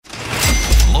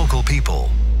people,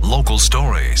 local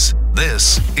stories.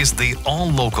 This is the All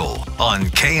Local on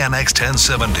KNX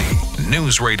 1070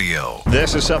 News Radio.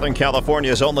 This is Southern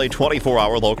California's only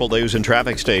 24-hour local news and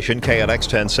traffic station, KNX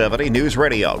 1070 News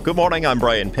Radio. Good morning, I'm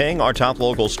Brian Ping. Our top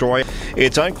local story.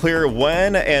 It's unclear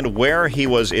when and where he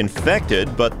was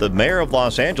infected, but the mayor of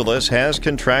Los Angeles has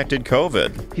contracted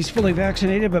COVID. He's fully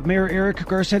vaccinated, but Mayor Eric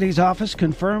Garcetti's office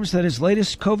confirms that his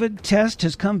latest COVID test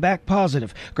has come back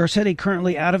positive. Garcetti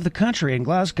currently out of the country in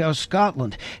Glasgow,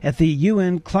 Scotland, at the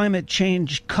UN Climate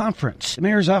Change Conference. The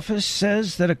mayor's office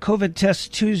says that a COVID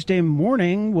test Tuesday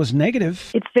morning was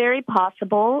negative. It's very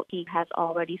possible he has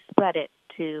already spread it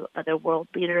to other world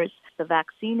leaders. The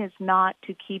vaccine is not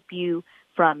to keep you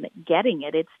from getting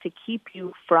it. It's to keep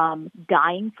you from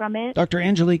dying from it. Dr.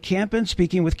 Angelique Campen,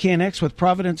 speaking with KNX with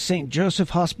Providence St.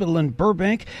 Joseph Hospital in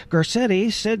Burbank. Garcetti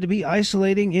said to be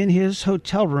isolating in his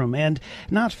hotel room and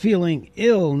not feeling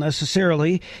ill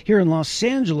necessarily. Here in Los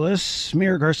Angeles,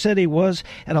 Mayor Garcetti was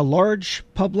at a large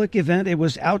public event. It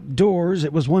was outdoors.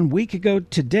 It was 1 week ago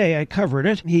today. I covered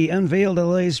it. He unveiled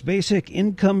LA's basic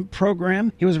income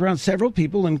program. He was around several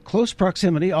people in close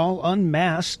proximity, all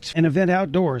unmasked, an event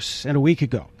outdoors, and a week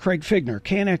ago. Craig Figner,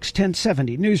 KNX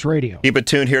 1070 News Radio. Keep it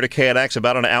tuned here to KNX.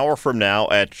 About an hour from now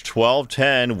at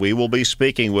 12:10, we will be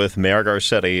speaking with Mayor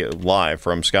Garcetti live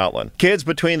from Scotland. Kids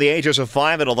between the ages of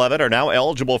 5 and 11 are now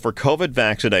eligible for COVID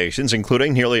vaccinations,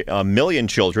 including nearly 1 million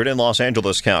children in Los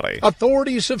Angeles County.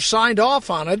 Authorities have signed off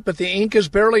on it, but the ink is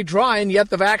barely dry, and yet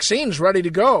the vaccine's ready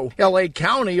to go. LA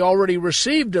County already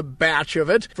received a batch of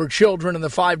it for children in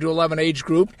the 5 to 11 age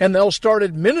group, and they'll start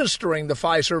administering the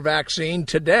Pfizer vaccine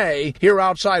today. Here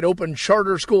outside Open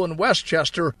Charter School in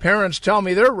Westchester, parents tell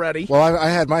me they're ready. Well, I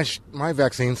had my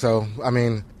vaccine, so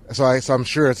I'm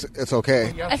sure it's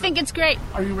okay. I think it's great.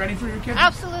 Are you ready for your kids?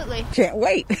 Absolutely. Can't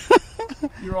wait.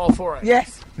 You're all for it?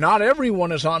 Yes. Not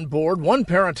everyone is on board. One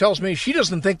parent tells me she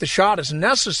doesn't think the shot is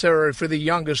necessary for the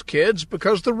youngest kids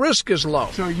because the risk is low.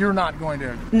 So you're not going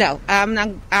to? No, I'm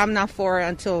not for it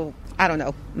until, I don't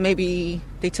know, maybe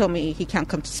they tell me he can't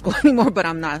come to school anymore, but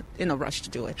I'm not in a rush to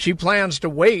do it. She plans to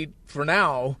wait for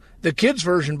now. The kids'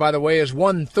 version, by the way, is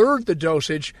 1/3 the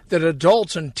dosage that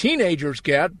adults and teenagers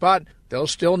get, but they'll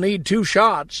still need 2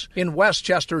 shots. In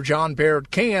Westchester, John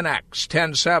Baird, KNX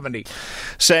 1070.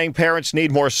 Saying parents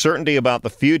need more certainty about the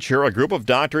future, a group of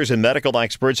doctors and medical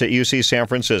experts at UC San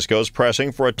Francisco is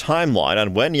pressing for a timeline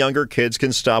on when younger kids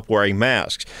can stop wearing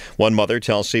masks. One mother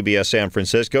tells CBS San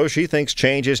Francisco she thinks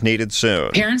change is needed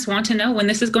soon. Parents want to know when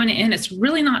this is going to end. It's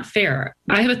really not fair.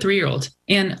 I have a 3-year-old,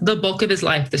 and the bulk of his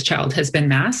life, this child has been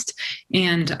masked,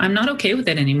 and I'm not okay with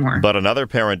it anymore. But another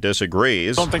parent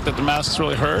disagrees. I don't think that the masks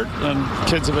really hurt, and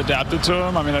kids have adapted to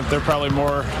them. I mean, they're probably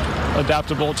more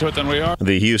adaptable to it than we are.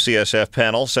 The UCSF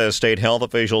panel says state health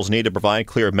officials need to provide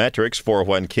clear metrics for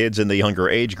when kids in the younger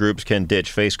age groups can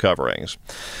ditch face coverings.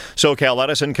 SoCal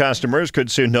Edison customers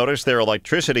could soon notice their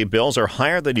electricity bills are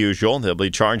higher than usual. They'll be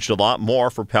charged a lot more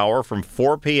for power from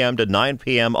 4 p.m. to 9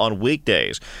 p.m. on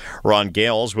weekdays. Ron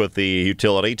Gales with the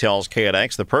utility tells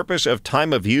KNX the purpose of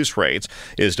time of use rates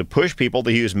is to push people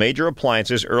to use major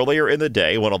appliances earlier in the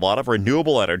day when a lot of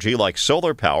renewable energy like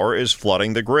solar power is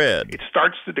flooding the grid. It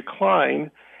starts to decline,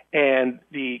 and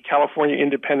the California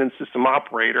Independent System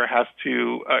Operator has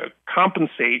to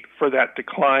compensate for that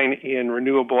decline in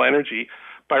renewable energy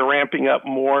by ramping up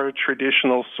more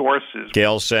traditional sources.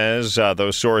 Gale says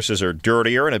those sources are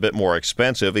dirtier and a bit more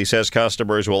expensive. He says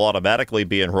customers will automatically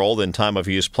be enrolled in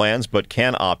time-of-use plans but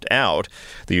can opt out.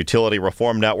 The Utility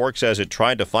Reform Network says it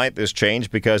tried to fight this change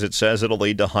because it says it'll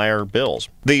lead to higher bills.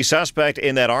 The suspect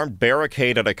in that armed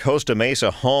barricade at a Costa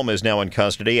Mesa home is now in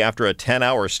custody after a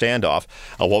 10-hour standoff.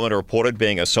 A woman reported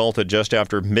being assaulted just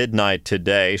after midnight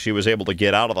today. She was able to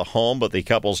get out of the home, but the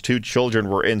couple's 2 children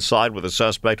were inside with the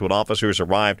suspect when officers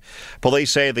arrived.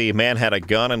 Police say the man had a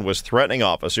gun and was threatening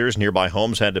officers. Nearby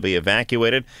homes had to be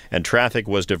evacuated, and traffic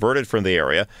was diverted from the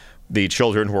area. The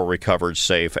children were recovered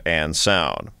safe and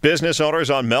sound. Business owners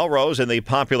on Melrose in the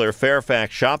popular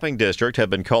Fairfax shopping district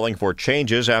have been calling for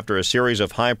changes after a series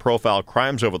of high-profile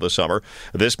crimes over the summer.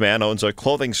 This man owns a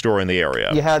clothing store in the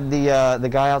area. You had the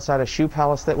guy outside a Shoe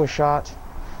Palace that was shot.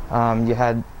 You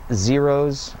had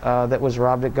Zeros that was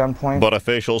robbed at gunpoint. But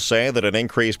officials say that an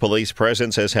increased police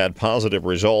presence has had positive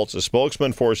results. A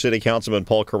spokesman for City Councilman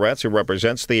Paul Koretz, who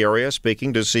represents the area,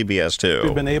 speaking to CBS 2.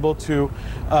 We've been able to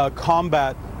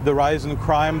combat the rise in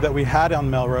crime that we had on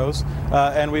Melrose,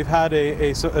 and we've had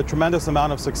a tremendous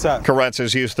amount of success. Koretz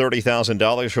has used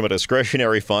 $30,000 from a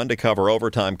discretionary fund to cover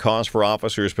overtime costs for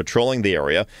officers patrolling the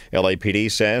area. LAPD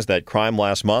says that crime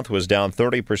last month was down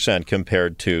 30%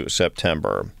 compared to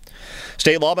September.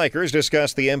 State lawmakers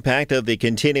discussed the impact of the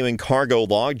continuing cargo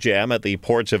logjam at the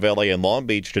ports of LA and Long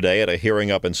Beach today at a hearing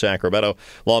up in Sacramento.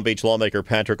 Long Beach lawmaker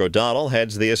Patrick O'Donnell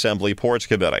heads the Assembly Ports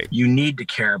Committee. You need to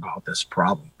care about this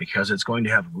problem because it's going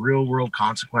to have real-world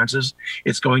consequences.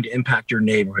 It's going to impact your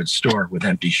neighborhood store with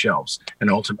empty shelves and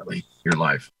ultimately your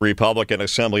life. Republican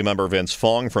Assembly member Vince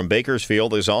Fong from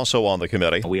Bakersfield is also on the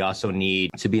committee. We also need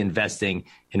to be investing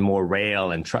in more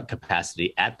rail and truck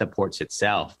capacity at the ports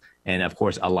itself. And of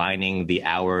course, aligning the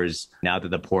hours now that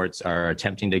the ports are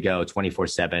attempting to go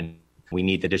 24/7. We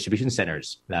need the distribution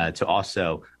centers to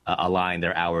also align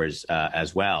their hours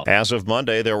as well. As of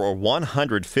Monday, there were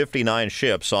 159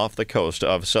 ships off the coast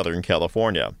of Southern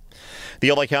California.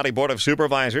 The LA County Board of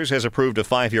Supervisors has approved a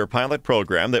 5-year pilot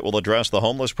program that will address the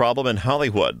homeless problem in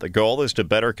Hollywood. The goal is to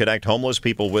better connect homeless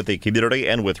people with the community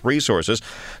and with resources.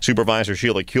 Supervisor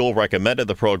Sheila Kuehl recommended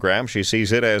the program. She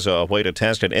sees it as a way to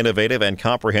test an innovative and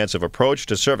comprehensive approach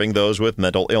to serving those with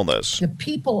mental illness. The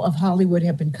people of Hollywood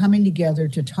have been coming together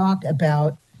to talk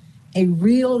about a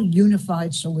real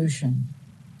unified solution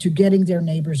to getting their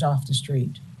neighbors off the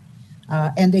street.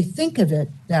 And they think of it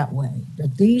that way,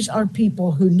 that these are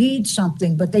people who need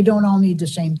something, but they don't all need the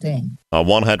same thing. A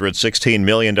 $116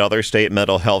 million state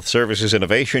mental health services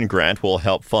innovation grant will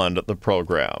help fund the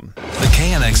program. The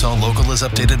KNX All Local is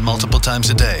updated multiple times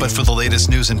a day. But for the latest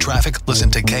news and traffic, listen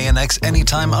to KNX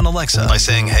anytime on Alexa by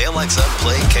saying, "Hey Alexa,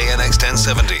 play KNX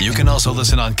 1070. You can also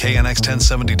listen on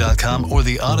KNX1070.com or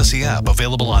the Odyssey app,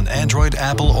 available on Android,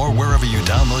 Apple, or wherever you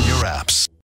download your apps.